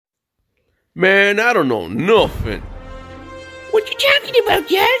Man, I don't know nothing. What you talking about,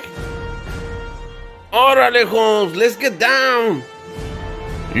 Jack? Órale, Holmes, let's get down.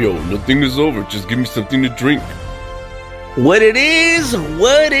 Yo, nothing is over. Just give me something to drink. What it is.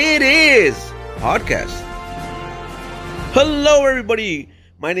 Podcast. Hello, everybody.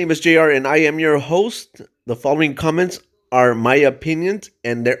 My name is JR, and I am your host. The following comments are my opinions,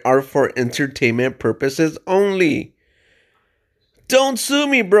 and they are for entertainment purposes only. Don't sue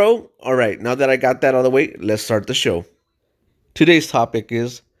me, bro. All right, now that I got that out of the way, let's start the show. Today's topic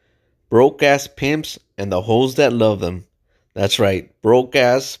is broke ass pimps and the hoes that love them. That's right, broke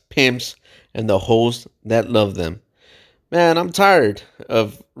ass pimps and the hoes that love them. Man, I'm tired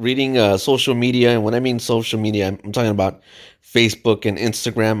of reading social media. And when I mean social media, I'm talking about Facebook and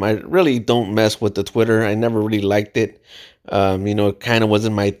Instagram. I really don't mess with the Twitter. I never really liked it. It kind of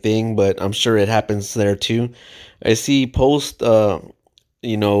wasn't my thing, but I'm sure it happens there too. I see posts, of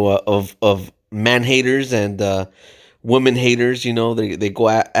man haters and women haters. They go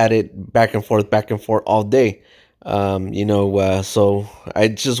at it back and forth all day. So I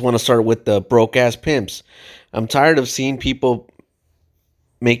just want to start with the broke ass pimps. I'm tired of seeing people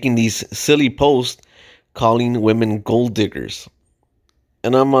making these silly posts calling women gold diggers.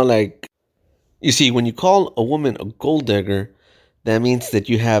 And I'm like, you see, when you call a woman a gold digger, that means that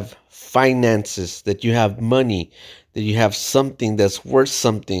you have finances, that you have money, that you have something that's worth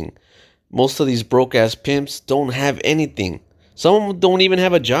something. Most of these broke ass pimps don't have anything. Some of them don't even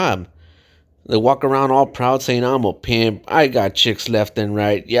have a job. They walk around all proud saying, I'm a pimp. I got chicks left and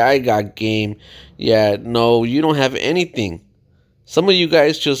right. Yeah, I got game. Yeah, no, you don't have anything. Some of you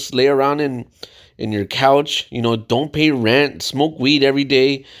guys just lay around in your couch, don't pay rent, smoke weed every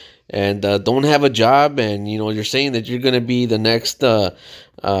day, and don't have a job. And, you're saying that you're going to be the next,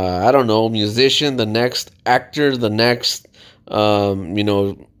 musician, the next actor, the next,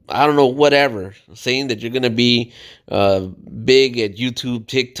 I don't know, whatever, saying that you're going to be big at YouTube,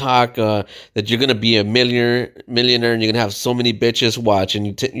 TikTok, that you're going to be a millionaire and you're going to have so many bitches watch. And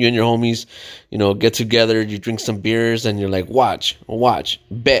you and your homies, get together, you drink some beers and you're like, watch,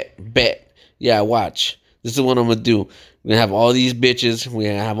 bet. Yeah, watch. This is what I'm going to do. We're going to have all these bitches. We're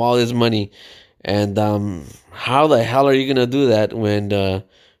going to have all this money. And how the hell are you going to do that when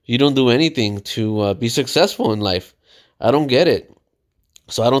you don't do anything to be successful in life? I don't get it.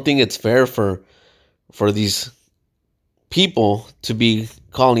 So I don't think it's fair for these people to be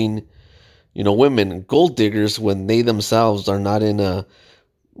calling, women gold diggers when they themselves are not in a,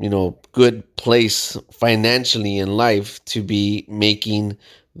 good place financially in life to be making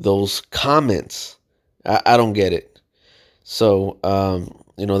those comments. I don't get it. So,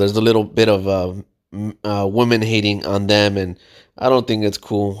 there's a little bit of women hating on them, and I don't think it's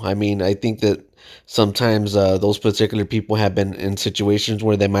cool. I mean, I think that sometimes those particular people have been in situations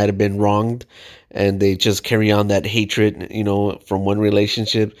where they might have been wronged, and they just carry on that hatred, from one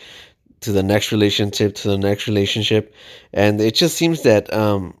relationship to the next relationship to the next relationship. And it just seems that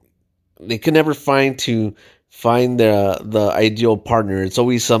they can never find the ideal partner. It's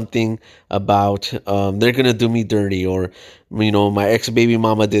always something about they're gonna do me dirty, or my ex baby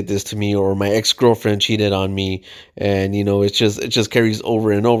mama did this to me, or my ex girlfriend cheated on me, and it just carries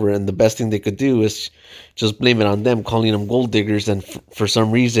over and over. And the best thing they could do is just blame it on them, calling them gold diggers, and for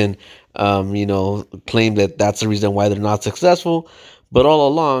some reason, claim that that's the reason why they're not successful. But all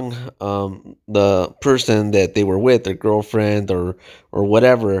along, the person that they were with, their girlfriend or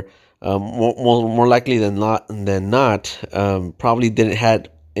whatever, more likely than not, probably didn't had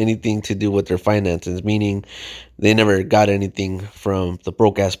anything to do with their finances, meaning they never got anything from the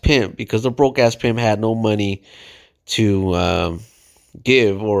broke ass pimp, because the broke ass pimp had no money to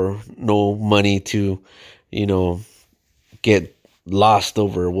give, or no money to get lost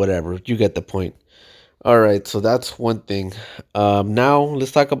over, whatever. You get the point. All right, so that's one thing. Now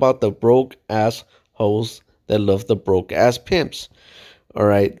let's talk about the broke ass hoes that love the broke ass pimps. All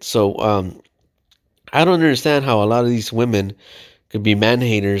right, so I don't understand how a lot of these women could be man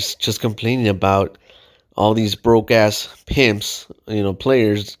haters, just complaining about all these broke ass pimps,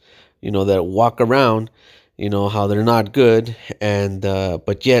 players, that walk around, how they're not good, and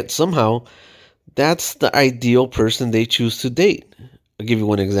but yet somehow that's the ideal person they choose to date. I'll give you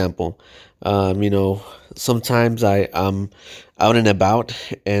one example. Sometimes I'm out and about,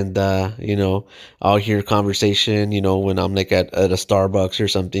 and I'll hear conversation, when I'm like at a Starbucks or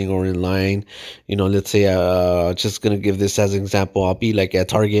something, or in line. Let's say just gonna give this as an example. I'll be like at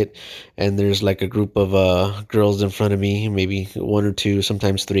Target, and there's like a group of girls in front of me, maybe one or two,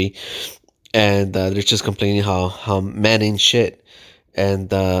 sometimes three, and they're just complaining how men ain't shit.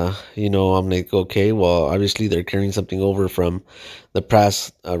 And, I'm like, okay, well, obviously they're carrying something over from the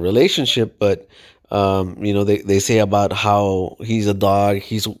past relationship, but, they say about how he's a dog,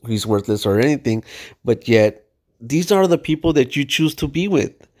 he's worthless or anything, but yet these are the people that you choose to be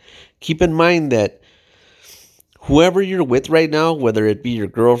with. Keep in mind that whoever you're with right now, whether it be your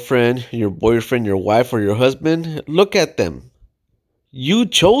girlfriend, your boyfriend, your wife, or your husband, look at them. You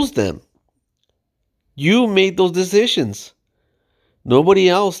chose them. You made those decisions. Nobody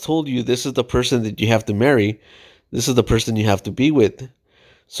else told you this is the person that you have to marry. This is the person you have to be with.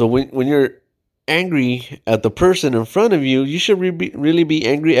 So when you're angry at the person in front of you, you should really be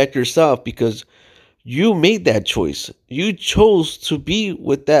angry at yourself because you made that choice. You chose to be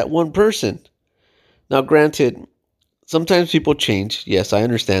with that one person. Now, granted, sometimes people change. Yes, I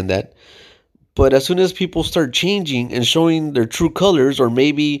understand that. But as soon as people start changing and showing their true colors, or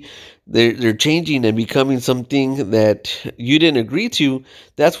maybe they're changing and becoming something that you didn't agree to,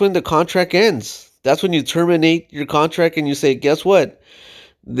 that's when the contract ends. That's when you terminate your contract and you say, guess what?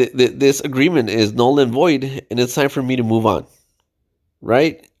 This agreement is null and void, and it's time for me to move on.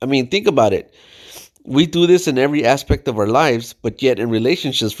 Right? I mean, think about it. We do this in every aspect of our lives, but yet in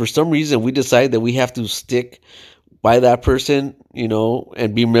relationships, for some reason, we decide that we have to stick by that person,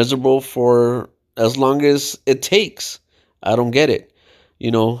 and be miserable for as long as it takes. I don't get it. You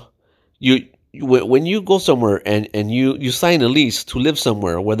know, when you go somewhere and you sign a lease to live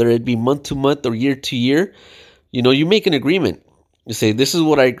somewhere, whether it be month to month or year to year, you make an agreement. You say, this is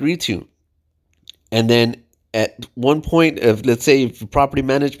what I agree to. And then at one point of, let's say, if property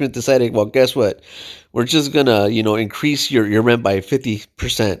management decided, well, guess what? We're just going to, increase your rent by 50%,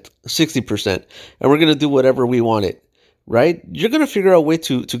 60%, and we're going to do whatever we want it, right? You're going to figure out a way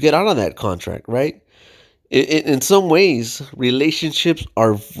to get out of that contract, right? In some ways, relationships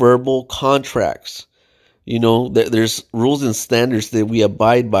are verbal contracts. There's rules and standards that we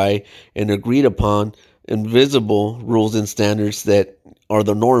abide by and agreed upon, invisible rules and standards that are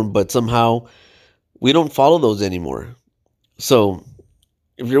the norm, but somehow we don't follow those anymore. So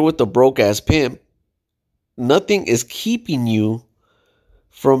if you're with a broke ass pimp, nothing is keeping you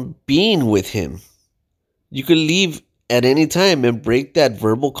from being with him. You could leave at any time and break that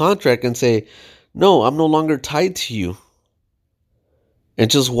verbal contract and say, no, I'm no longer tied to you, and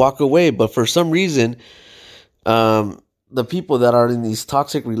just walk away. But for some reason, the people that are in these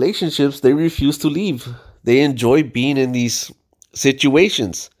toxic relationships, they refuse to leave. They enjoy being in these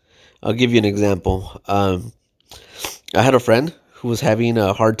situations. I'll give you an example. I had a friend who was having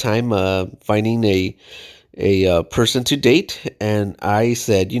a hard time finding a person to date, and I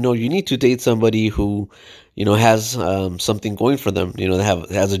said, you need to date somebody who, has something going for them.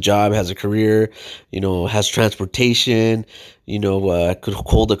 Has a job, has a career, has transportation, could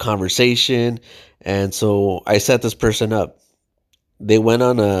hold a conversation. And so I set this person up. They went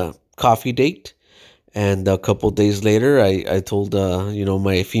on a coffee date. And a couple days later, I told,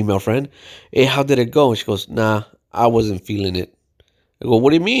 my female friend, hey, how did it go? And she goes, nah, I wasn't feeling it. I go, what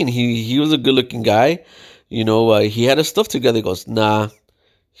do you mean? He was a good looking guy. He had his stuff together. He goes, nah,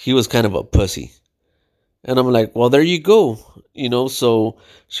 he was kind of a pussy. And I'm like, well, there you go. So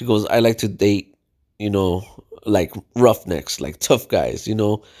she goes, I like to date, like roughnecks, like tough guys,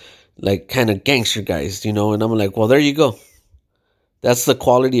 like kind of gangster guys, and I'm like, well, there you go. That's the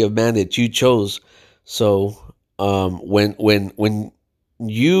quality of man that you chose. So when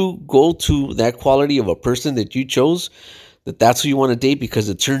you go to that quality of a person that you chose, that's who you want to date because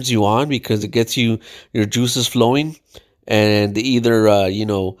it turns you on, because it gets your juices flowing, and they either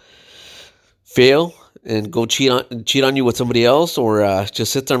fail and go cheat on you with somebody else, or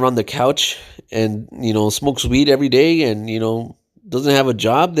just sits around the couch and smokes weed every day and doesn't have a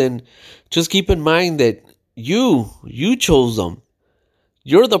job, then just keep in mind that you chose them.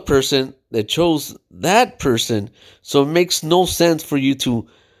 You're the person that chose that person. So it makes no sense for you to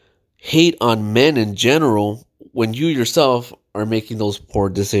hate on men in general when you yourself are making those poor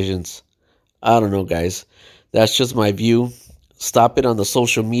decisions. I don't know, guys. That's just my view. Stop it on the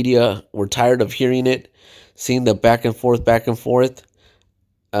social media. We're tired of hearing it, seeing the back and forth, back and forth.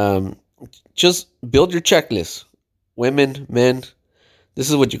 Just build your checklist. Women, men, this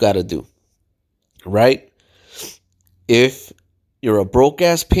is what you got to do. Right? If you're a broke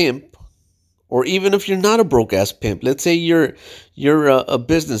ass pimp, or even if you're not a broke ass pimp, let's say you're a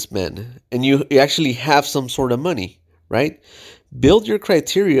businessman and you actually have some sort of money, right? Build your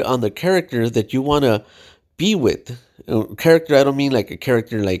criteria on the character that you want to be with. Character, I don't mean like a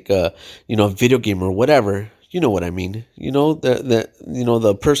character like a video game or whatever. You know what I mean?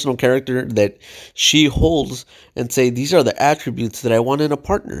 The personal character that she holds, and say these are the attributes that I want in a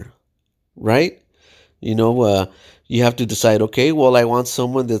partner, right? you have to decide, okay, well, I want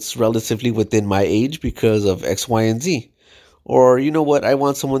someone that's relatively within my age because of X, Y, and Z. Or, you know what, I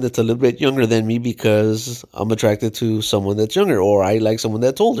want someone that's a little bit younger than me because I'm attracted to someone that's younger, or I like someone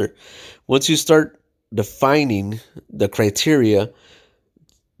that's older. Once you start defining the criteria,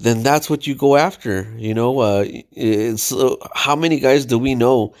 then that's what you go after. It's how many guys do we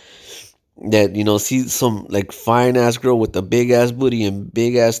know that see some like fine ass girl with a big ass booty and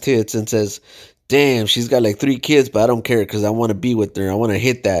big ass tits and says, "Damn, she's got like 3 kids, but I don't care because I want to be with her. I want to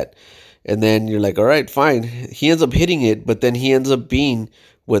hit that." And then you're like, "All right, fine." He ends up hitting it, but then he ends up being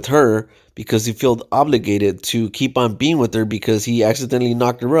with her because he felt obligated to keep on being with her because he accidentally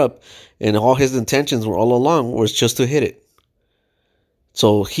knocked her up, and all his intentions were all along was just to hit it.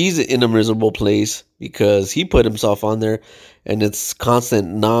 So he's in a miserable place because he put himself on there, and it's constant,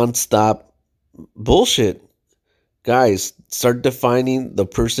 non-stop bullshit. Guys, start defining the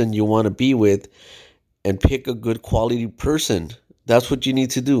person you want to be with and pick a good quality person. That's what you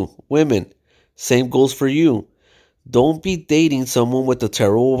need to do. Women, same goes for you. Don't be dating someone with a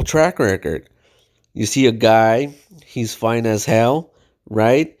terrible track record. You see a guy, he's fine as hell,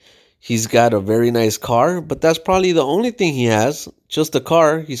 right? He's got a very nice car, but that's probably the only thing he has, just a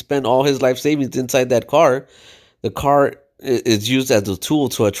car. He spent all his life savings inside that car. The car is used as a tool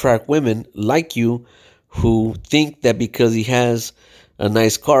to attract women like you who think that because he has a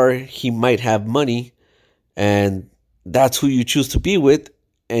nice car, he might have money, and that's who you choose to be with,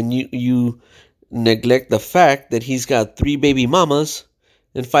 and you neglect the fact that he's got 3 baby mamas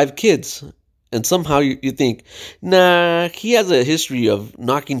and 5 kids. And somehow you think, nah, he has a history of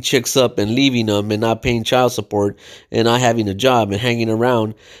knocking chicks up and leaving them and not paying child support and not having a job and hanging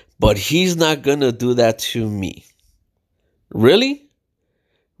around, but he's not gonna do that to me. Really?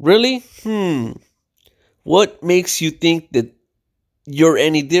 Really? What makes you think that you're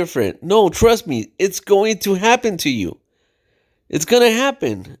any different? No, trust me, it's going to happen to you. It's gonna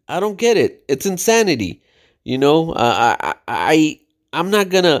happen. I don't get it. It's insanity. I'm not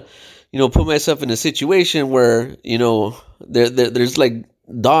gonna, put myself in a situation where there's like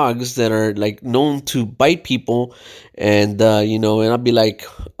dogs that are like known to bite people, and and I'll be like,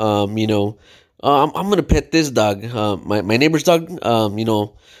 I'm gonna pet this dog, my neighbor's dog,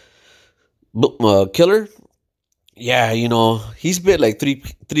 Killer. Yeah, he's bit like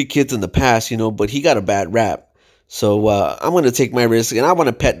three kids in the past, but he got a bad rap. So I'm gonna take my risk, and I want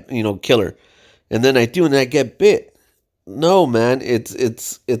to pet, Killer, and then I do, and I get bit. No, man,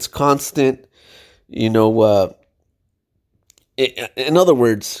 it's constant. In other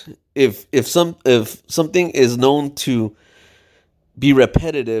words, if something is known to be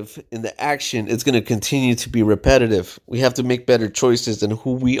repetitive in the action, it's gonna continue to be repetitive. We have to make better choices in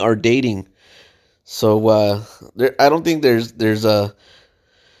who we are dating. So I don't think there's a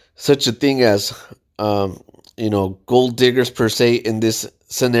such a thing as gold diggers per se in this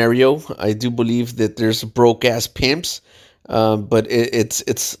scenario. I do believe that there's broke ass pimps, but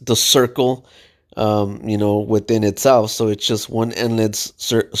it's the circle, within itself. So it's just one endless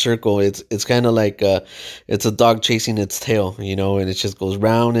circle. It's kind of like it's a dog chasing its tail, and it just goes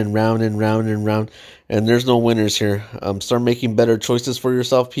round and round and round and round. And there's no winners here. Start making better choices for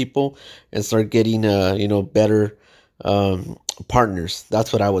yourself, people, and start getting better partners.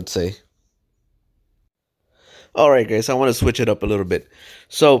 That's what I would say. All right, guys, I want to switch it up a little bit.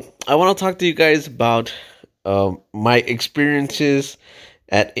 So I want to talk to you guys about my experiences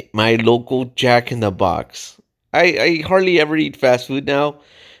at my local Jack in the Box. I hardly ever eat fast food now,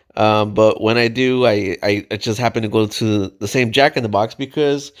 but when I do, I just happen to go to the same Jack in the Box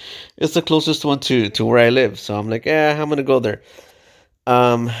because it's the closest one to where I live. So I'm like, I'm going to go there.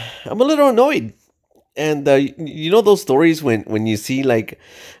 I'm a little annoyed. And those stories when you see like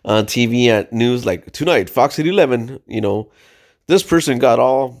on TV at news, like tonight, Fox at 11, this person got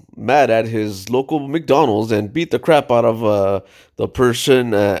all mad at his local McDonald's and beat the crap out of the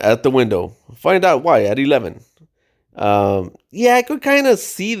person at the window. Find out why at 11. Yeah, I could kind of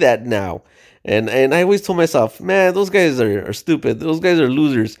see that now. And I always told myself, man, those guys are stupid. Those guys are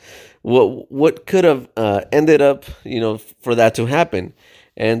losers. What could have ended up, for that to happen?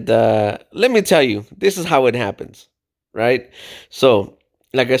 And let me tell you, this is how it happens, right? So,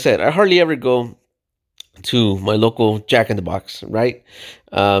 like I said, I hardly ever go to my local Jack in the Box, right?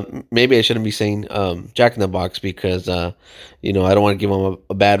 Maybe I shouldn't be saying Jack in the Box because, I don't want to give them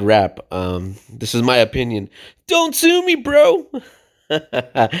a bad rap. This is my opinion. Don't sue me, bro.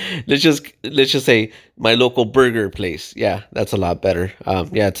 let's just say my local burger place. Yeah, that's a lot better.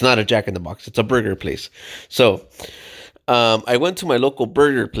 Yeah, it's not a Jack in the Box. It's a burger place. So I went to my local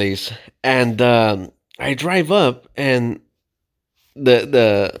burger place, and I drive up, and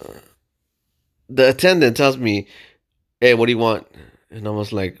the attendant tells me, hey, what do you want? And I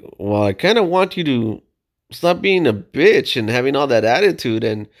was like, well, I kind of want you to stop being a bitch and having all that attitude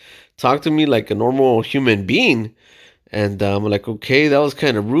and talk to me like a normal human being. And I'm like, okay, that was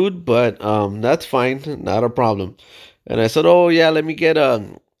kind of rude, but that's fine, not a problem. And I said, oh yeah, let me get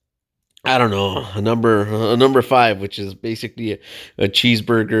I don't know, a number five, which is basically a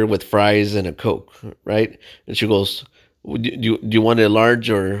cheeseburger with fries and a Coke, right? And she goes, do you want it large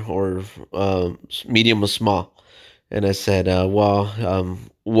or medium or small? And I said, well,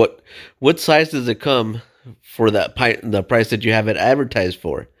 what size does it come for the price that you have it advertised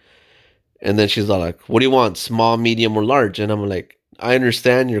for? And then she's all like, what do you want, small, medium, or large? And I'm like, I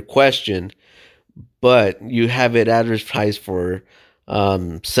understand your question, but you have it advertised for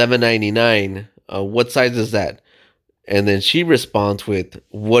 $7.99. What size is that? And then she responds with,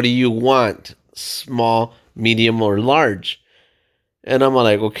 what do you want, small, medium, or large? And I'm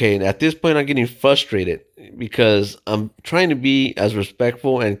like, okay, and at this point, I'm getting frustrated because I'm trying to be as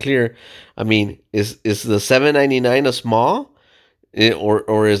respectful and clear. I mean, is the $7.99 a small?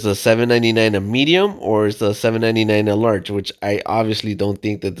 Or is the $7.99 a medium, or is the $7.99 a large? Which I obviously don't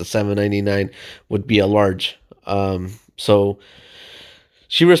think that the $7.99 would be a large. So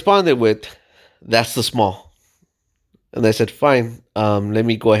she responded with, "That's the small," and I said, "Fine. Let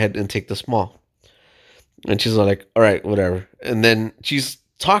me go ahead and take the small." And she's like, "All right, whatever." And then she's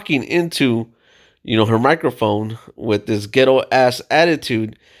talking into, her microphone with this ghetto ass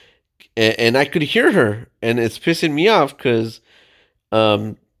attitude, and I could hear her, and it's pissing me off because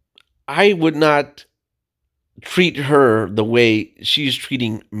um, I would not treat her the way she's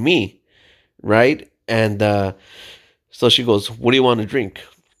treating me, right? And so she goes, "What do you want to drink?"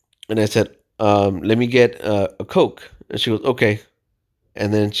 And I said, "Let me get a Coke." And she goes, "Okay."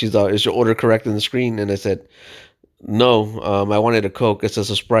 And then she's like, "Is your order correct in the screen?" And I said, "No, I wanted a Coke. It says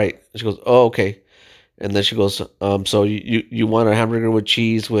a Sprite." And she goes, "Oh, okay." And then she goes, "So you want a hamburger with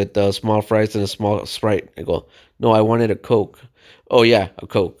cheese with small fries and a small Sprite?" I go, "No, I wanted a Coke." "Oh yeah, a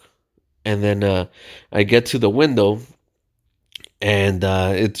Coke." And then I get to the window, and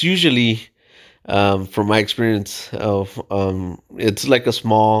it's usually, from my experience, of it's like a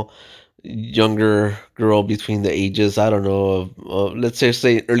small, younger girl between the ages, I don't know, of let's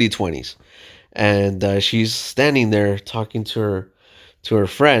say early 20s, and she's standing there talking to her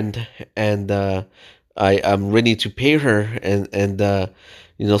friend, and I'm ready to pay her, and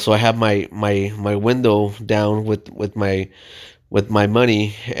so I have my window down with my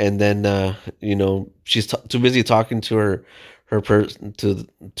money, and then she's too busy talking to her person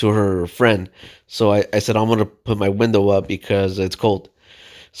to her friend. So I said, I'm gonna put my window up because it's cold.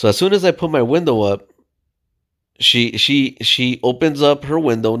 So as soon as I put my window up, she opens up her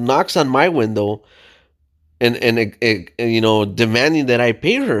window, knocks on my window, and demanding that I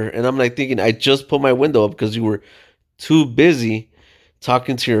pay her. And I'm like thinking, I just put my window up because you were too busy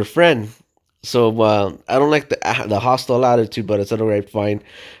talking to your friend. So I don't like the hostile attitude, but I said, all right, fine.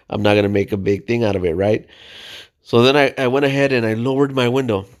 I'm not gonna make a big thing out of it, right? So then I went ahead and I lowered my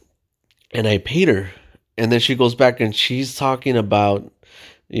window and I paid her. And then she goes back and she's talking about,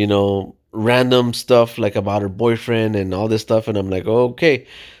 random stuff like about her boyfriend and all this stuff. And I'm like, oh, okay,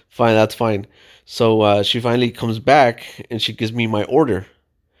 fine, that's fine. So she finally comes back and she gives me my order.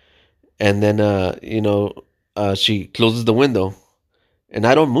 And then, she closes the window and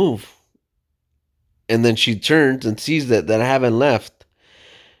I don't move. And then she turns and sees that I haven't left.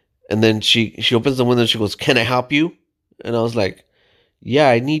 And then she opens the window and she goes, "Can I help you?" And I was like, "Yeah,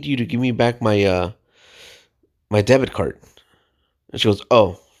 I need you to give me back my debit card." And she goes,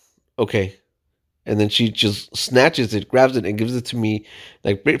 "Oh, okay." And then she just snatches it, grabs it, and gives it to me,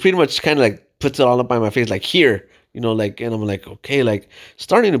 like pretty much kind of like puts it all up by my face, like here, like, and I'm like, okay, like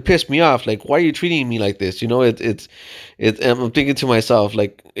starting to piss me off. Like, why are you treating me like this? And I'm thinking to myself,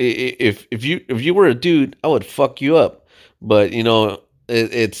 like, if you were a dude, I would fuck you up, but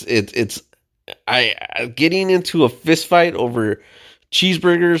it's getting into a fist fight over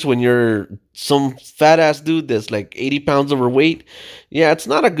cheeseburgers when you're some fat ass dude that's like 80 pounds overweight. Yeah, it's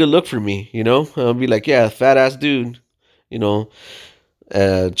not a good look for me. I'll be like, yeah, fat ass dude, you know,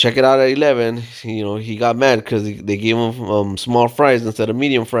 check it out at 11. He got mad because they gave him small fries instead of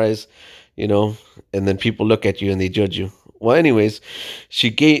medium fries, and then people look at you and they judge you. Well, anyways,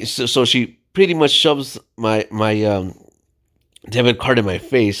 so she pretty much shoves my debit card in my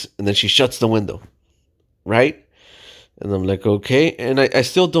face, and then she shuts the window, right? And I'm like, okay. And I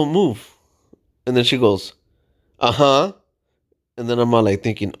still don't move. And then she goes, uh-huh. And then I'm all like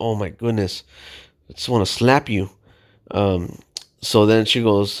thinking, oh my goodness, I just want to slap you. So then she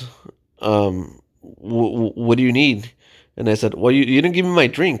goes, what do you need? And I said, well, you didn't give me my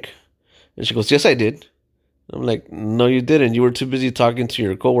drink. And she goes, yes, I did. I'm like, no, you didn't. You were too busy talking to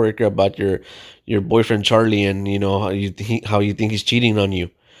your coworker about your boyfriend Charlie, and how you think he's cheating on you.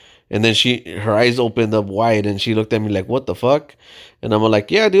 And then her eyes opened up wide, and she looked at me like, "What the fuck?" And I'm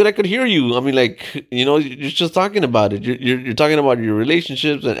like, "Yeah, dude, I could hear you. I mean, like, you're just talking about it. You're talking about your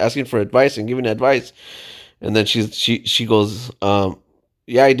relationships and asking for advice and giving advice." And then she goes,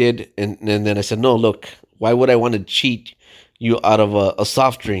 "Yeah, I did." And then I said, "No, look, why would I want to cheat you out of a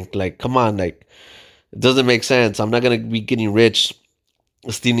soft drink? Like, come on, like, it doesn't make sense. I'm not gonna be getting rich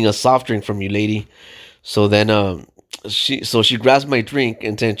stealing a soft drink from you, lady." So then she grabs my drink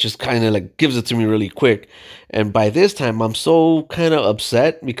and then just kind of like gives it to me really quick. And by this time, I'm so kind of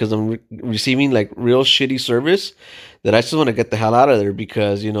upset because I'm receiving like real shitty service that I just want to get the hell out of there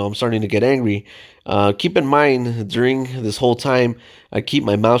because I'm starting to get angry. Keep in mind, during this whole time, I keep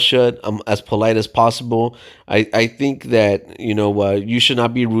my mouth shut. I'm as polite as possible. I think that you should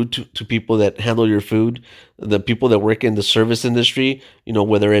not be rude to people that handle your food, the people that work in the service industry,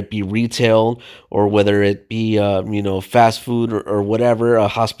 whether it be retail or whether it be fast food or whatever,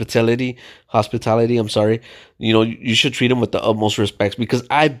 hospitality, I'm sorry. You should treat them with the utmost respect because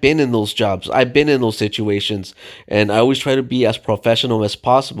I've been in those jobs. I've been in those situations, and I always try to be as professional as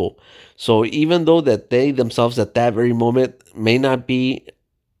possible. So even though that they themselves at that very moment may not be,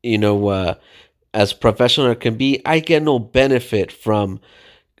 as professional as it can be, I get no benefit from,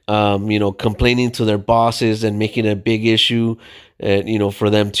 complaining to their bosses and making a big issue, and for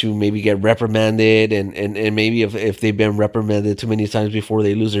them to maybe get reprimanded, and maybe if they've been reprimanded too many times before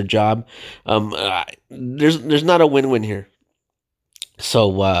they lose their job, there's not a win-win here.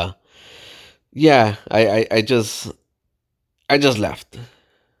 So yeah, I just left.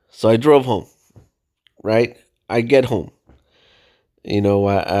 So I drove home, right? I get home.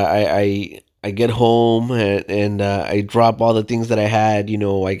 I get home and I drop all the things that I had.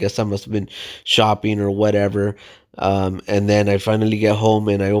 I guess I must have been shopping or whatever. And then I finally get home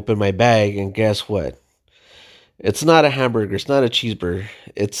and I open my bag and guess what? It's not a hamburger. It's not a cheeseburger.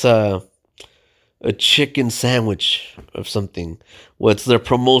 It's a chicken sandwich of something. What's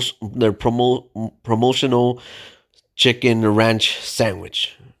promotional chicken ranch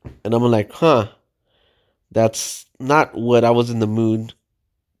sandwich? And I'm like, huh, that's not what I was in the mood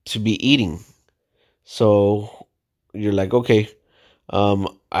to be eating. So you're like, okay,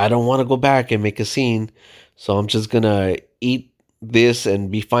 I don't want to go back and make a scene, so I'm just gonna eat this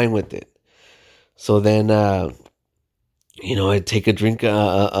and be fine with it. So then, I take a drink,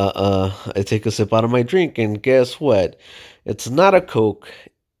 I take a sip out of my drink, and guess what? It's not a Coke,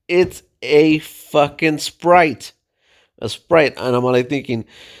 it's a fucking Sprite. A Sprite. And I'm like thinking,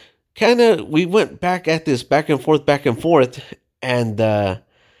 we went back at this, back and forth, and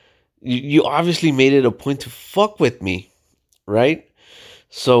you obviously made it a point to fuck with me, right?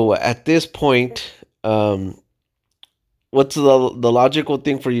 So at this point, what's the logical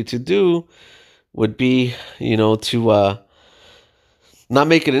thing for you to do would be, to not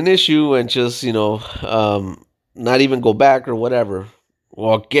make it an issue and just, not even go back or whatever.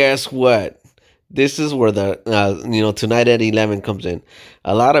 Well, guess what? This is where the Tonight at 11 comes in.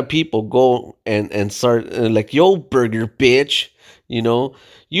 A lot of people go and start like, yo, burger bitch,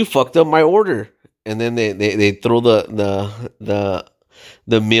 you fucked up my order. And then they throw the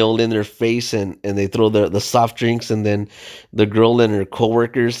meal in their face, and they throw the soft drinks, and then the girl and her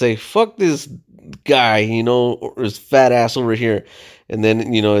coworkers say, fuck this guy, or his fat ass over here. And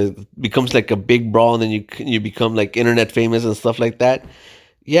then, it becomes like a big brawl, and then you become like internet famous and stuff like that.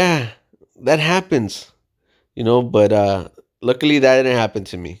 Yeah, that happens, but luckily that didn't happen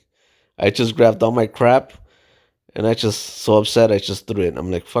to me. I just grabbed all my crap, and I just so upset I just threw it. I'm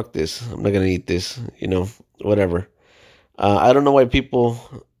like, fuck this. I'm not gonna eat this, whatever. I don't know why people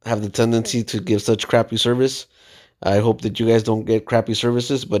have the tendency to give such crappy service. I hope that you guys don't get crappy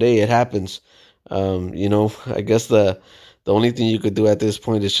services, but hey, it happens. I guess the only thing you could do at this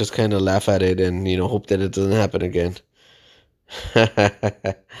point is just kind of laugh at it and, hope that it doesn't happen again.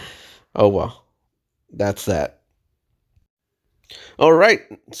 Oh, well, that's that. All right.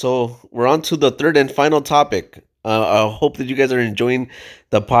 So we're on to the third and final topic. I hope that you guys are enjoying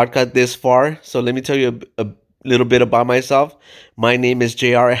the podcast this far. So let me tell you a little bit about myself. My name is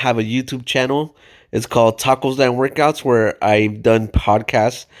JR. I have a YouTube channel. It's called Tacos and Workouts, where I've done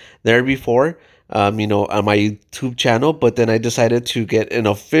podcasts there before, on my YouTube channel. But then I decided to get an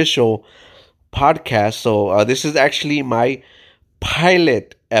official podcast. So this is actually my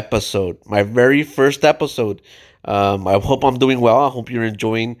pilot episode, my very first episode. I hope I'm doing well. I hope you're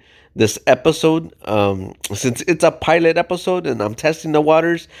enjoying this episode. Since it's a pilot episode and I'm testing the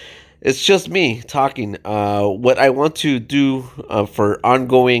waters, it's just me talking. What I want to do for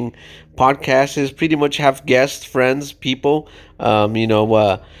ongoing podcasts is pretty much have guests, friends, people,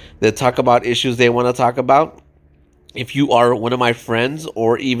 that talk about issues they want to talk about. If you are one of my friends,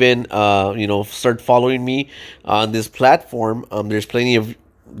 or even start following me on this platform, there's plenty of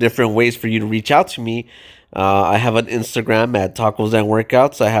different ways for you to reach out to me. I have an Instagram at Tacos and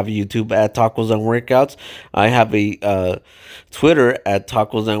Workouts. I have a YouTube at Tacos and Workouts. I have a Twitter at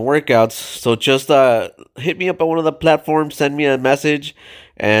Tacos and Workouts. So just hit me up on one of the platforms, send me a message,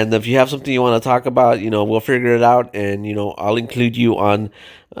 and if you have something you want to talk about, we'll figure it out, and I'll include you on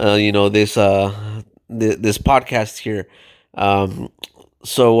this this podcast here.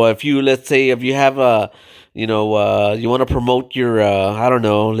 So if you, let's say, if you have you want to promote your I don't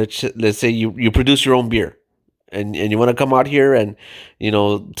know, let's say you produce your own beer, and you want to come out here and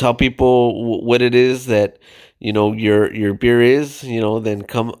tell people what it is that your beer is, then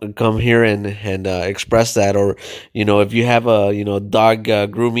come here and express that. Or if you have a dog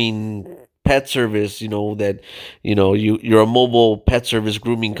grooming pet service, that you're a mobile pet service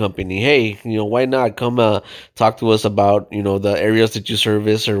grooming company, hey, why not come talk to us about the areas that you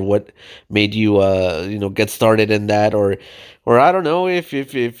service, or what made you get started in that. Or I don't know, if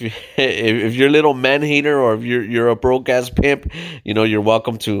if you're a little man hater, or if you're a broke ass pimp, you're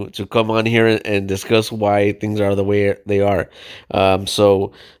welcome to come on here and discuss why things are the way they are.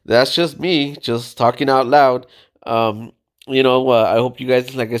 So that's just me just talking out loud. I hope you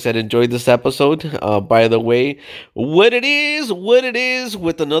guys, like I said, enjoyed this episode. By the way, what it is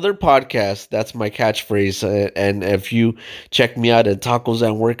with another podcast. That's my catchphrase. And if you check me out at Tacos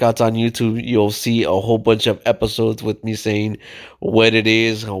and Workouts on YouTube, you'll see a whole bunch of episodes with me saying what it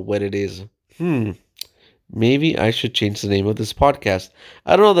is. Maybe I should change the name of this podcast.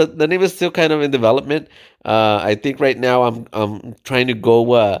 I don't know. The name is still kind of in development. I think right now I'm trying to go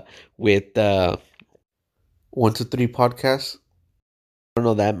with 1, 2, 3 podcasts. I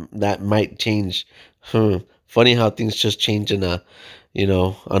don't know, that might change. Funny how things just change on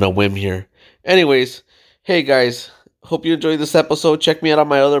a whim here. Anyways, hey guys, hope you enjoyed this episode. Check me out on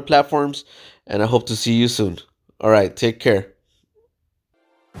my other platforms, and I hope to see you soon. All right, take care.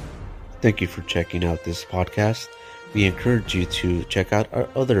 Thank you for checking out this podcast. We encourage you to check out our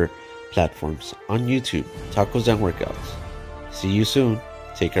other platforms on YouTube, Tacos and Workouts. See you soon.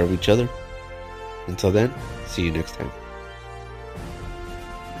 Take care of each other. Until then, see you next time.